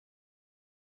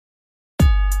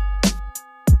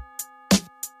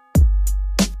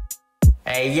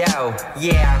Hey yo,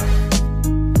 yeah.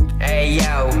 Hey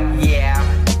yo, yeah.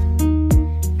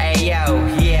 Hey yo,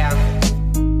 yeah.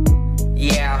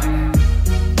 Yeah.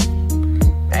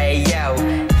 Hey yo,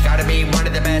 gotta be one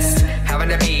of the best.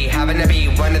 Having to be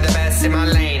one of the best in my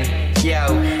lane.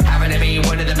 Yo, having to be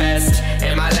one of the best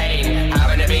in my lane.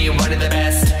 Having to be one of the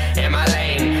best in my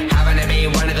lane. Having to be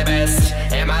one of the best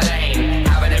in my lane.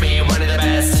 Having to be one of the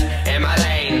best in my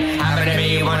lane. Having to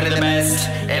be one of the best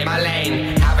in my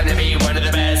lane. Having to be one of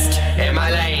the best in my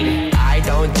lane. I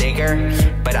don't digger,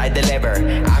 but I deliver.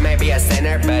 I may be a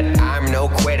sinner, but I'm no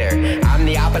quitter. I'm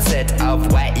the opposite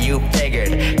of what you figured.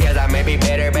 Cause I may be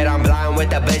bitter, but I'm blind with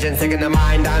the vision. Sick in the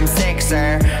mind, I'm sick,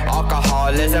 sir.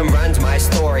 Alcoholism runs my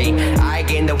story. I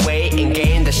gained the weight and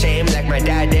gained the shame like my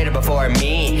dad did it before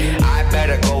me. I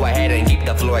better go ahead and keep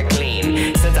the floor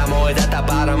clean, since I'm always at the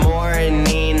bottom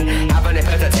morning. Having to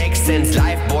put the take since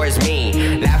life bores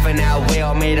me. Laughing at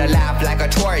Will made her laugh like a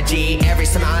torgy. Every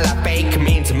smile I fake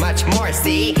means much more,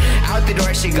 see? Out the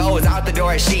door she goes, out the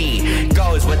door she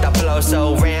goes, with the flow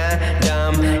so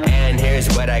random. And here's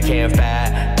what I can't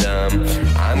fathom.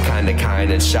 I'm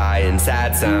kinda shy and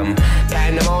sad some.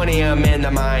 Pandemonium in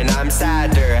the mind, I'm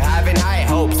sadder. Having high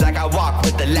hopes like I walk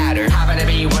with the ladder. Having to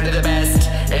be one of the best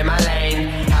in my lane.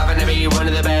 Having to be one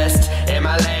of the best in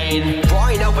my lane.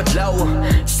 Growing up with low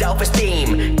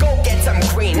self-esteem. Go get some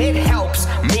green, it helps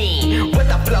me. With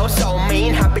the flow so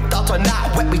mean, happy thoughts are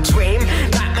not what we dream.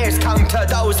 Nightmares come to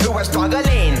those who are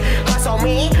struggling. Hustle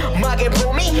me, mug and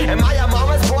pull me. Am I a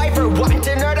mama's boy for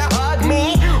wanting her to hug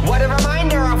me? What a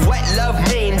reminder of what love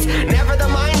means. Never the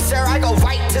mind, sir, I go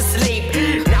right to sleep.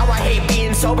 Now I hate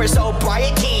being sober,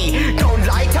 sobriety. Don't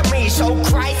lie to me, show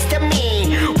Christ to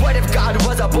me. What if God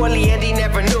was a bully and he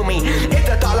never knew me? It's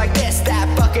a thought like this that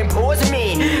fucking pulls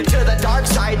me to the dark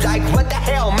side, like what the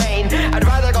hell, man? I'd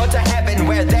rather go to heaven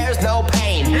where there's no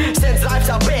pain. Since life's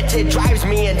a bitch, it drives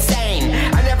me insane.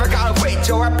 I never got rich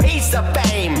or a piece of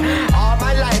fame. All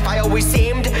my life I always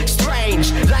seemed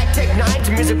strange, like Tech Nine's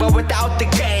music but without the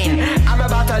gain. I'm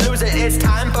about to lose it, it's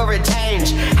time for a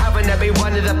change. Having to be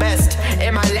one of the best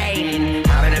in my lane.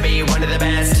 Having to be one of the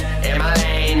best in my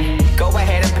lane. Go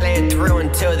ahead and play it through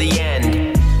until the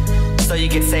end, so you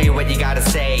can say what you gotta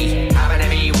say. Having to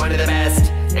be one of the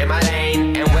best in my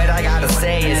lane. And what I gotta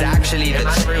say is actually the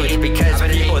truth, because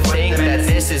people think that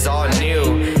this is all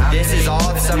new. This is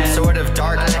all some sort of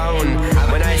dark tone.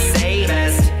 When I say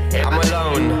I'm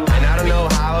alone, and I don't know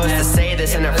how else to say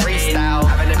this in a freestyle.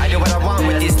 I do what I want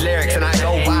with these lyrics and I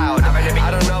go wild. I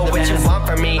don't know what you want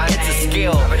from me, it's a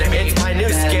skill. It's my new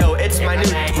skill, it's my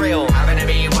new thrill. Having to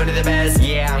be one of the best,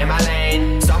 yeah, in my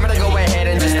lane. So I'm gonna go ahead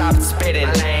and just stop spitting.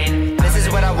 This is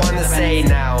what I wanna say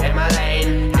now. In my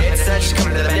lane. It's such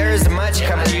there's much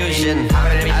confusion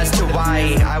as to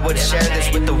why I would share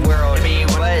this with the world.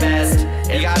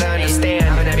 But you gotta understand,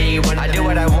 I do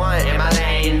what I want in my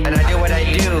lane, and I do what I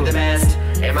do.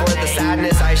 For the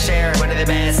sadness I share, one of the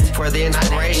best. For the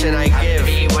inspiration I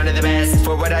give, one of the best.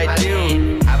 For what I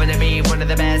do, having to be one of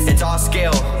the best. It's all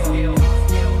skill.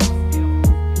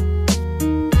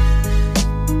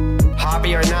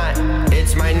 Hobby or not,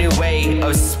 it's my new way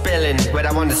of spilling what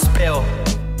I want to spill.